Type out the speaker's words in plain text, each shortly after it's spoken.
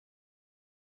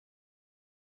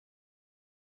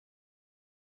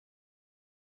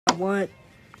want.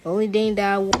 Only thing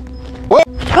that I want.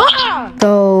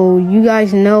 So you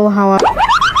guys know how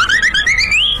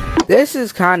this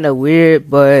is kind of weird,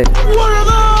 but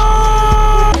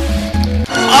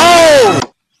oh!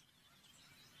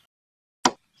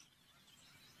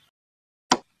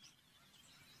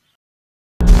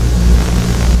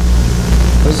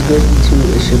 What's good,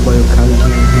 YouTube? It's your boy Hokage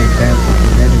here back with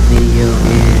another video,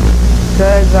 and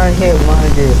because I hit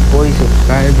 140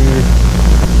 subscribers,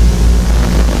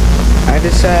 I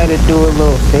decided to do a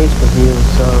little face review.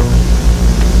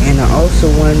 And I also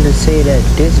wanted to say that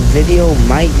this video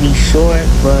might be short,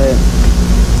 but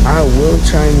I will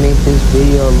try and make this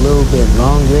video a little bit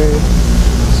longer.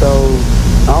 So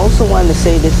I also wanted to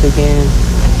say this again.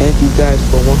 Thank you guys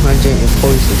for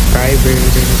 140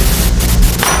 subscribers.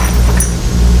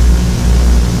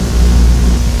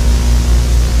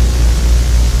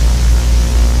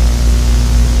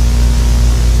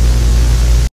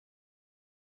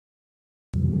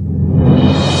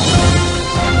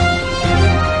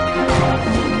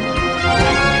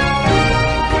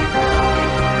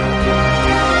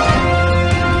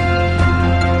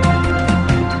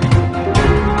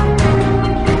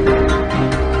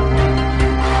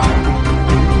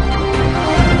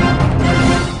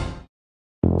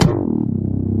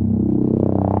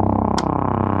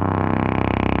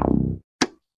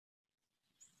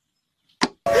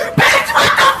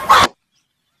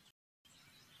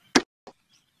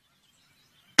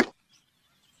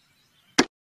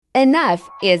 Enough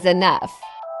is enough.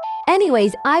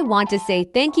 Anyways, I want to say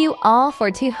thank you all for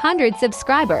 200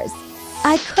 subscribers.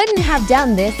 I couldn't have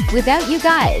done this without you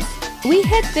guys. We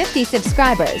hit 50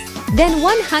 subscribers, then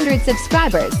 100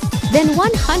 subscribers, then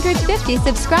 150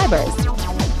 subscribers.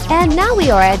 And now we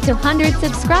are at 200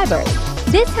 subscribers.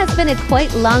 This has been a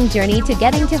quite long journey to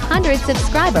getting to 100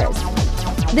 subscribers.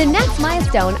 The next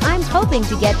milestone I'm hoping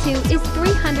to get to is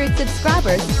 300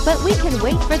 subscribers, but we can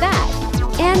wait for that.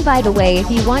 And by the way, if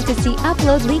you want to see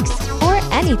upload leaks or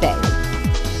anything,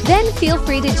 then feel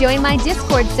free to join my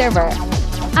Discord server.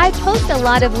 I post a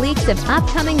lot of leaks of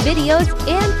upcoming videos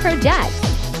and projects.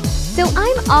 So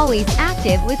I'm always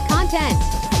active with content.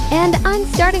 And I'm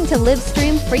starting to live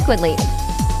stream frequently.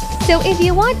 So if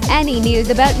you want any news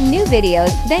about new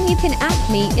videos, then you can ask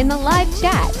me in the live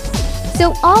chat.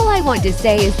 So all I want to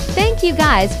say is thank you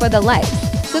guys for the likes,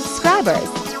 subscribers,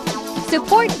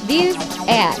 support, views,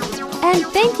 and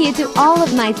thank you to all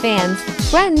of my fans,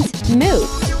 friends,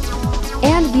 moods,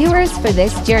 and viewers for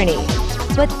this journey.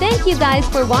 But thank you guys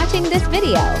for watching this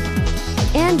video.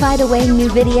 And by the way, new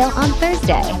video on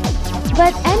Thursday.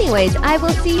 But anyways, I will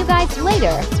see you guys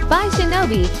later. Bye,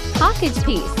 Shinobi. Hokage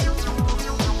peace.